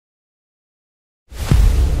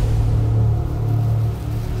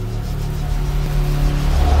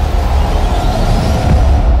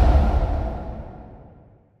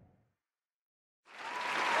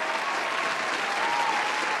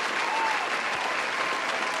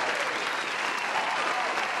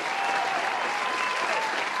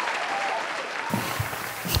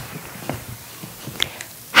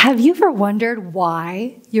Have you ever wondered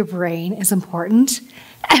why your brain is important?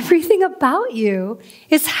 Everything about you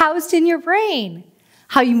is housed in your brain.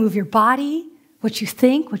 How you move your body, what you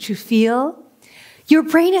think, what you feel. Your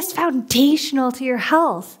brain is foundational to your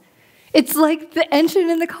health. It's like the engine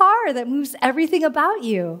in the car that moves everything about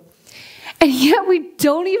you. And yet we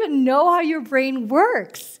don't even know how your brain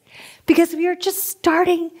works because we are just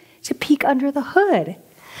starting to peek under the hood.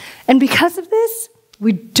 And because of this,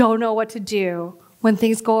 we don't know what to do when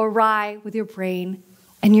things go awry with your brain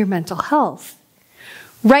and your mental health.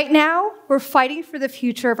 Right now, we're fighting for the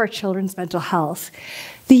future of our children's mental health.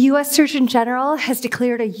 The U.S. Surgeon General has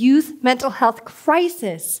declared a youth mental health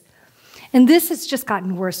crisis, and this has just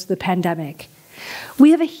gotten worse with the pandemic.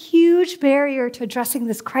 We have a huge barrier to addressing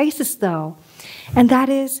this crisis, though, and that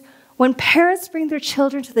is when parents bring their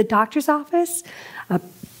children to the doctor's office,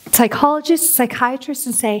 psychologists, psychiatrists,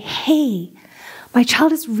 and say, hey, my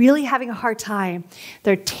child is really having a hard time.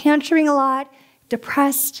 They're tantruming a lot,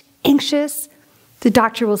 depressed, anxious. The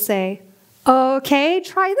doctor will say, okay,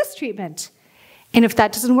 try this treatment. And if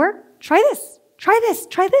that doesn't work, try this, try this,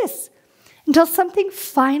 try this, until something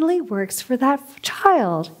finally works for that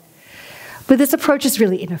child. But this approach is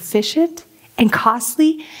really inefficient and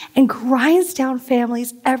costly and grinds down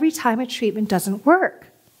families every time a treatment doesn't work.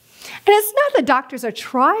 And it's not that doctors are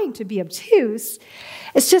trying to be obtuse,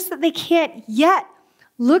 it's just that they can't yet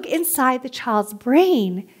look inside the child's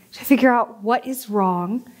brain to figure out what is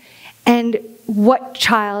wrong and what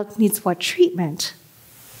child needs what treatment.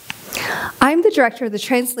 I'm the director of the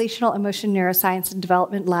Translational Emotion Neuroscience and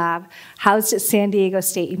Development Lab housed at San Diego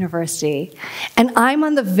State University, and I'm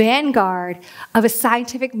on the vanguard of a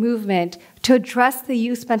scientific movement to address the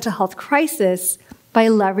youth mental health crisis by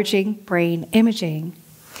leveraging brain imaging.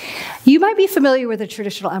 You might be familiar with a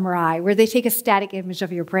traditional MRI where they take a static image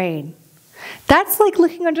of your brain. That's like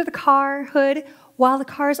looking under the car hood while the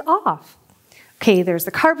car is off. Okay, there's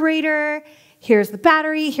the carburetor, here's the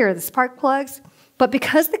battery, here are the spark plugs, but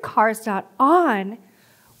because the car is not on,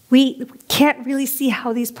 we can't really see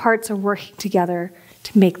how these parts are working together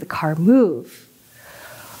to make the car move.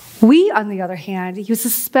 We, on the other hand, use a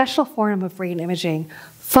special form of brain imaging,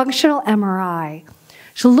 functional MRI,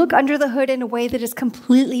 to look under the hood in a way that is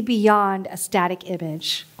completely beyond a static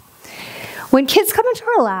image. When kids come into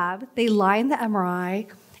our lab, they lie in the MRI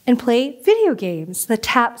and play video games that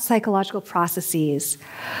tap psychological processes,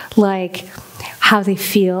 like how they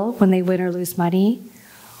feel when they win or lose money,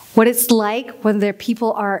 what it's like when their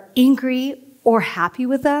people are angry or happy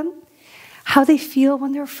with them, how they feel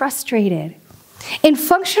when they're frustrated. In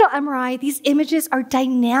functional MRI, these images are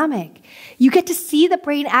dynamic. You get to see the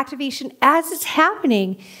brain activation as it's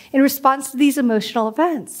happening in response to these emotional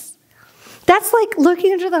events. That's like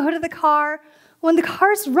looking under the hood of the car when the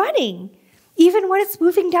car's running, even when it's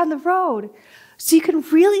moving down the road. So you can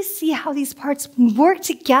really see how these parts work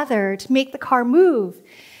together to make the car move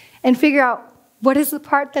and figure out what is the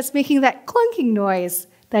part that's making that clunking noise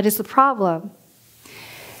that is the problem.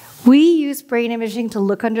 We use brain imaging to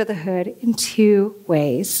look under the hood in two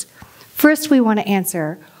ways. First, we want to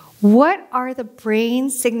answer, what are the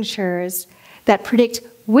brain signatures that predict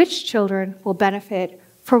which children will benefit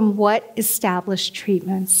from what established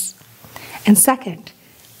treatments? And second,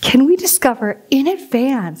 can we discover in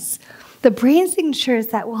advance the brain signatures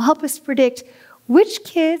that will help us predict which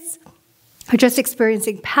kids are just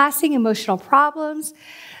experiencing passing emotional problems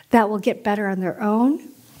that will get better on their own,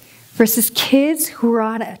 versus kids who are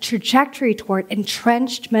on a trajectory toward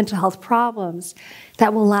entrenched mental health problems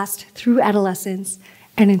that will last through adolescence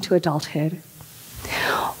and into adulthood.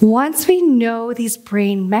 Once we know these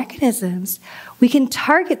brain mechanisms, we can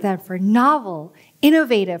target them for novel,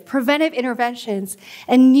 innovative, preventive interventions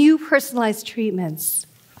and new personalized treatments.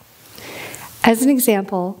 As an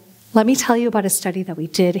example, let me tell you about a study that we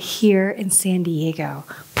did here in San Diego,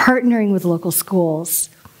 partnering with local schools.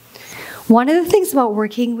 One of the things about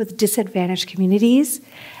working with disadvantaged communities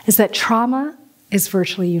is that trauma is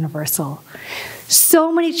virtually universal.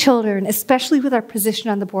 So many children, especially with our position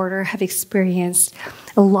on the border, have experienced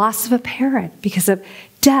a loss of a parent because of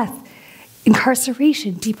death,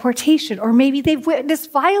 incarceration, deportation, or maybe they've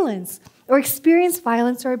witnessed violence or experienced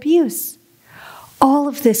violence or abuse. All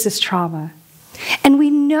of this is trauma. And we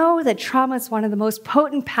know that trauma is one of the most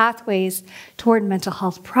potent pathways toward mental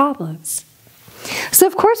health problems. So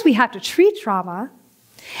of course we have to treat trauma,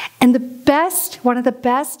 and one of the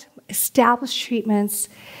best established treatments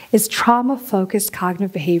is trauma-focused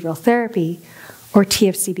cognitive behavioral therapy, or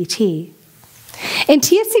TFCBT. In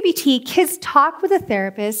TFCBT, kids talk with a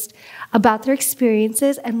therapist about their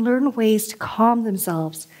experiences and learn ways to calm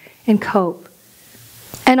themselves and cope.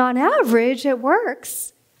 And on average, it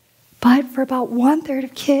works. But for about 1/3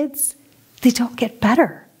 of kids, they don't get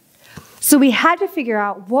better. So we had to figure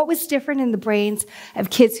out what was different in the brains of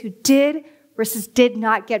kids who did versus did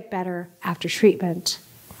not get better after treatment.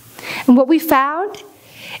 And what we found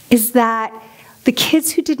is that the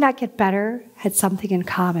kids who did not get better had something in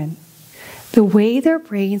common: the way their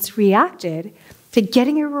brains reacted to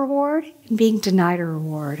getting a reward and being denied a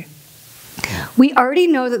reward. We already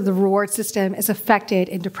know that the reward system is affected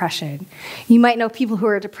in depression. You might know people who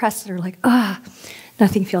are depressed that are like,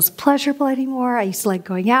 nothing feels pleasurable anymore. I used to like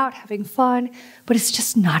going out, having fun, but it's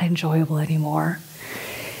just not enjoyable anymore.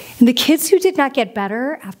 And the kids who did not get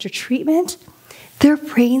better after treatment, their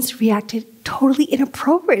brains reacted totally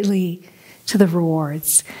inappropriately to the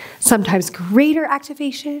rewards. Sometimes greater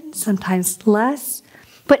activation, sometimes less,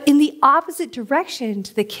 but in the opposite direction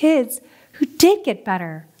to the kids who did get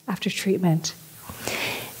better after treatment.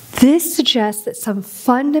 This suggests that some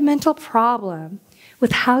fundamental problem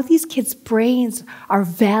with how these kids' brains are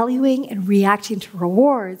valuing and reacting to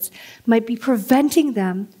rewards might be preventing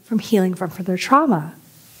them from healing from their trauma.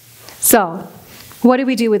 So, what do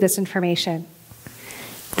we do with this information?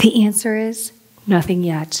 The answer is nothing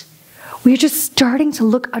yet. We're just starting to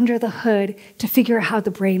look under the hood to figure out how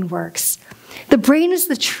the brain works. The brain is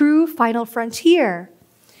the true final frontier.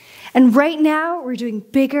 And right now, we're doing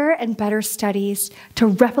bigger and better studies to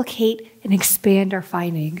replicate and expand our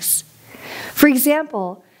findings. For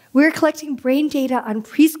example, we're collecting brain data on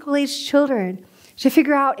preschool-aged children to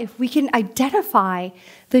figure out if we can identify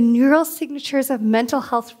the neural signatures of mental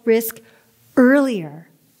health risk earlier.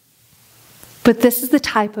 But this is the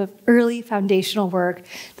type of early foundational work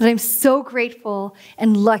that I'm so grateful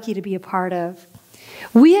and lucky to be a part of.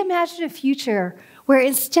 We imagine a future where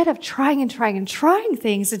instead of trying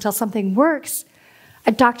things until something works,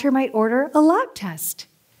 a doctor might order a lab test,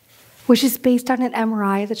 which is based on an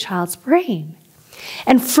MRI of the child's brain.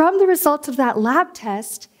 And from the results of that lab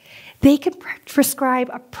test, they can prescribe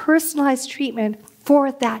a personalized treatment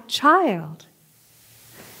for that child.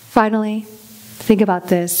 Finally, think about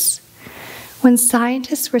this. When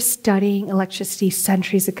scientists were studying electricity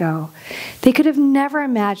centuries ago, they could have never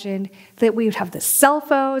imagined that we would have the cell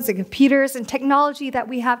phones and computers and technology that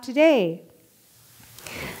we have today.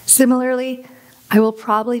 Similarly, I will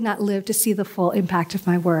probably not live to see the full impact of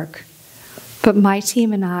my work, but my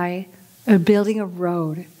team and I are building a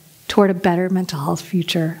road toward a better mental health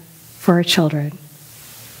future for our children.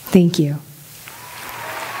 Thank you.